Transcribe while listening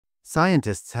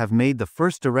scientists have made the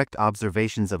first direct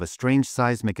observations of a strange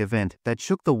seismic event that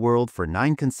shook the world for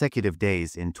 9 consecutive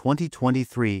days in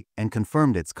 2023 and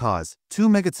confirmed its cause: 2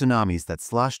 mega-tsunamis that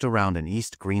sloshed around an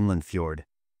East Greenland fjord.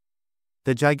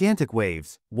 The gigantic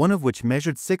waves, one of which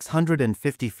measured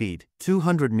 650 feet,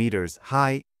 200 meters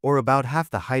high, or about half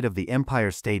the height of the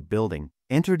Empire State Building,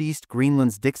 entered East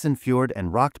Greenland's Dixon Fjord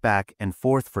and rocked back and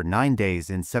forth for 9 days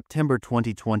in September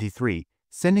 2023,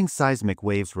 sending seismic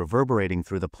waves reverberating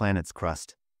through the planet's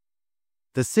crust.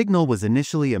 The signal was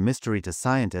initially a mystery to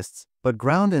scientists, but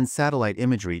ground and satellite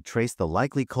imagery traced the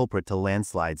likely culprit to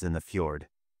landslides in the fjord.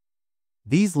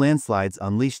 These landslides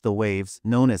unleashed the waves,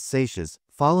 known as seiches,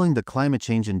 following the climate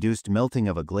change-induced melting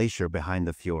of a glacier behind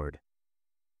the fjord.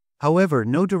 However,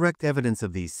 no direct evidence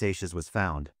of these seiches was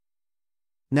found.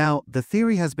 Now, the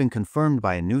theory has been confirmed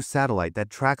by a new satellite that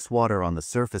tracks water on the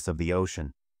surface of the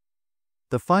ocean.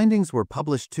 The findings were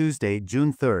published Tuesday,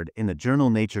 June 3, in the journal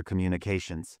Nature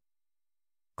Communications.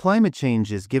 Climate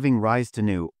change is giving rise to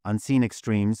new, unseen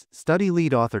extremes, study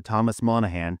lead author Thomas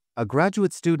Monahan, a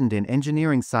graduate student in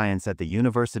engineering science at the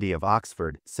University of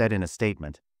Oxford, said in a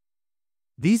statement.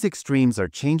 These extremes are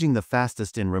changing the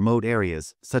fastest in remote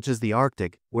areas, such as the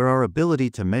Arctic, where our ability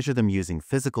to measure them using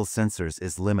physical sensors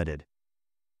is limited.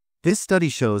 This study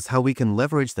shows how we can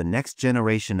leverage the next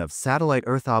generation of satellite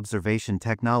Earth observation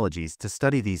technologies to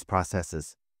study these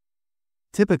processes.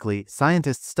 Typically,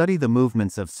 scientists study the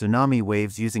movements of tsunami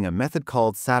waves using a method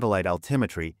called satellite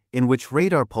altimetry, in which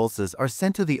radar pulses are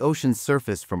sent to the ocean's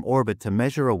surface from orbit to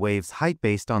measure a wave's height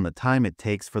based on the time it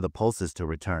takes for the pulses to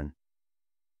return.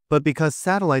 But because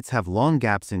satellites have long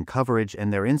gaps in coverage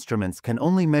and their instruments can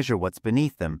only measure what's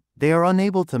beneath them, they are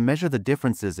unable to measure the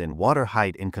differences in water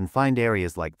height in confined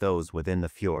areas like those within the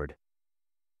fjord.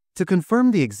 To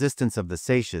confirm the existence of the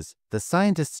seiches, the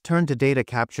scientists turned to data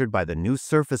captured by the new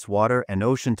Surface Water and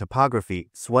Ocean Topography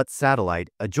 (SWOT) satellite,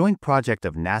 a joint project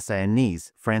of NASA and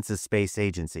NEAS, France's space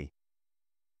agency.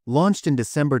 Launched in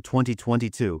December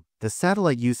 2022, the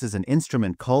satellite uses an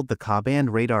instrument called the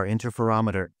Ka-band Radar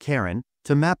Interferometer (CARIN)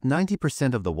 to map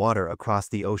 90% of the water across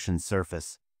the ocean's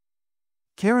surface.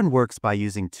 CARIN works by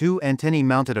using 2 antennae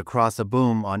mounted across a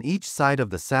boom on each side of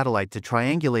the satellite to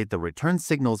triangulate the return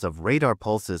signals of radar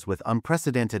pulses with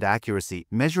unprecedented accuracy,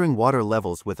 measuring water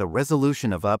levels with a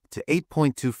resolution of up to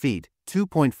 8.2 feet,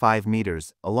 2.5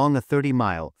 meters, along a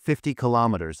 30-mile, 50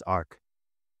 kilometers arc.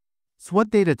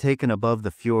 SWOT data taken above the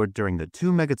fjord during the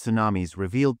 2 mega-tsunamis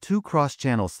revealed 2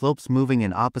 cross-channel slopes moving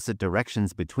in opposite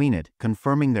directions between it,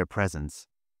 confirming their presence.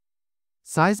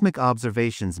 Seismic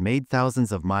observations made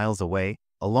thousands of miles away,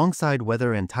 alongside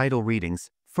weather and tidal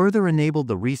readings, further enabled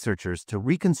the researchers to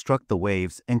reconstruct the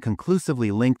waves and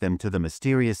conclusively link them to the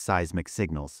mysterious seismic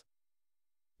signals.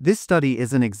 This study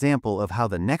is an example of how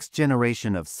the next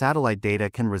generation of satellite data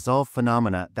can resolve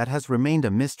phenomena that has remained a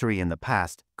mystery in the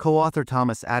past, co-author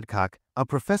Thomas Adcock, a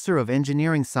professor of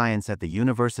engineering science at the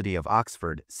University of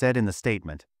Oxford, said in the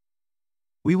statement.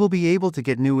 We will be able to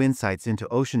get new insights into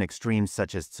ocean extremes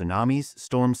such as tsunamis,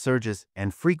 storm surges,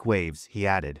 and freak waves, he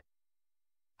added.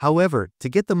 However, to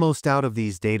get the most out of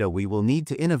these data, we will need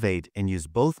to innovate and use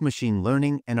both machine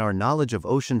learning and our knowledge of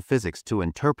ocean physics to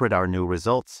interpret our new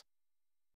results.